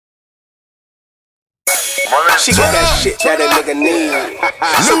She got that shit that a nigga need.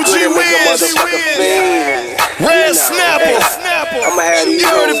 Lou G Wiz, Red Snapper. I'ma have these You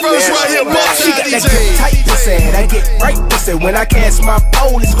heard it first right here, She got that DJ. grip tight pussy, that get right pussy. When I cast my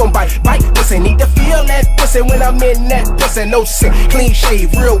pole, it's gon' bite pussy. Need to feel that pussy when I'm in that pussy. No sin, clean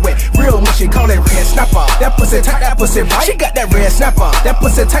shave, real wet, real mushy. Call it Red Snapper. That pussy tight, that pussy bite. She got that Red Snapper. That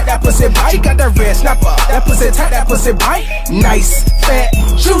pussy tight, that pussy bite. She got that Red Snapper. That pussy tight, that pussy bite. Nice, fat,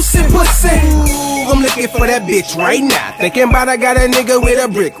 juicy pussy. Ooh, I'm looking for that bitch right now. Thinking about I got a nigga with a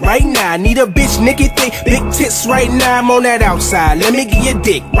brick right now. Need a bitch, Nicky thick, big tits right now. I'm on that outside. Let me get your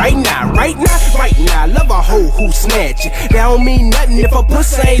dick right now, right now, right now. Love a hoe who snatch it. That don't mean nothing if a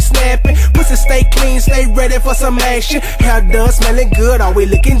pussy ain't snapping. Pussy stay clean, stay ready for some action. Hair done, smelling good, always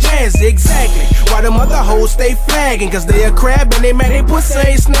looking jazzy. Exactly. Why them other hoes stay flagging? Cause they a crab and they mad they pussy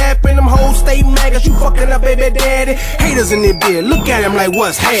ain't snapping. Them hoes stay mad cause you fucking up baby daddy. Haters in the bed, look at him like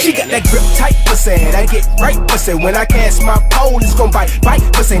what's happening. She got that grip tight pussy, that get right pussy. When I cast my pole, it's gon' bite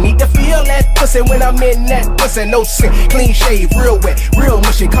pussy. Need to feel that pussy when I'm in that pussy. No sin, clean shave, real wet, real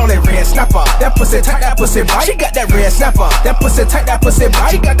mushy. Call it Red Snapper. That pussy tight, that pussy bite. She got that Red Snapper. That pussy tight, that pussy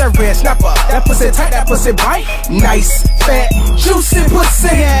bite. She got that Red Snapper. That pussy tight, that pussy bite. Nice, fat, juicy pussy.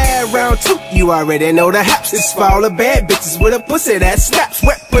 Yeah, round two, you already know the haps. It's for all the bad bitches with a pussy that snaps.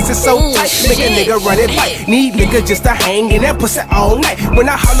 Wet pussy so tight, make a nigga run it light. Need nigga just to hang in that pussy all night. When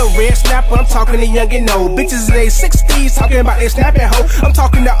I holler Red Snapper, I'm talking to young and old. Bitches in their 60s talking about they snapping hoe. I'm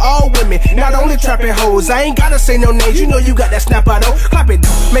talking to all women, not only trapping hoes. I ain't gotta say no names, you know you got that snapper though. Clap it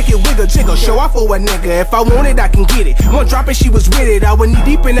though, make it wiggle, jiggle, show off for a nigga. If I want it, I can get it. One drop it, she was with it. I went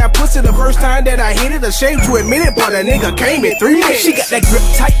knee deep in that pussy the first time that I hit it. Ashamed to admit it, but a nigga came in 3 minutes. She got that grip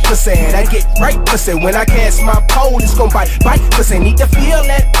tight pussy, that get right pussy. When I cast my pole, it's gon' bite pussy. Need to feel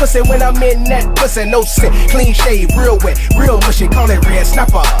that pussy when I'm in that pussy. No sin, clean shave, real wet, real mushy. Call it Red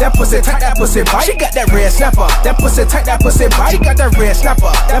Snapper. That pussy tight, that pussy bite. She got that Red Snapper. That pussy tight, that pussy bite. She got that Red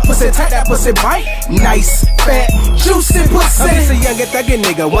Snapper. That pussy tight, that pussy bite. Nice, fat, juicy pussy. I'm just a young and thuggin'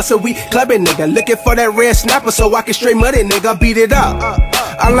 nigga, once a week clubbing nigga, looking for that Red Snapper so I can straight mud it, nigga, beat it up.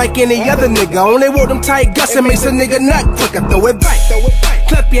 Unlike any other nigga, only want them tight guts and makes a nigga nut quicker. Throw it back,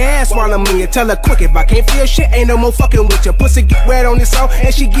 clap your ass while I'm in you. Tell her quick, if I can't feel shit, ain't no more fucking with you. Pussy get wet on this song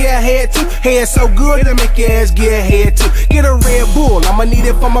and she get her head too. Head so good it'll make your ass get her head too. Get a Red Bull, I'ma need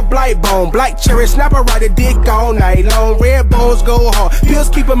it for my blight bone. Black cherry snapper, ride a dick all night long. Red bones go hard, pills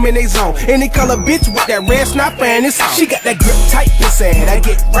keep them in they zone. Any color bitch with that Red Snapper and it's on. She got that grip tight pussy, that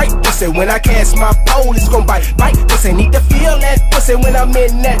get right pussy. When I cast my pole, it's gon' bite pussy. Need to feel that pussy when I'm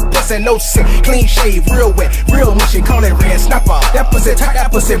in that pussy. No sin, clean shave, real wet, real mushy. Call it Red Snapper. That pussy tight,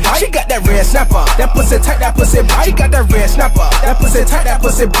 that pussy bite. She got that Red Snapper. That pussy tight, that pussy bite. She got that Red Snapper. That pussy tight, that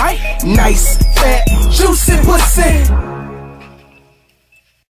pussy bite. Nice, fat, juicy pussy.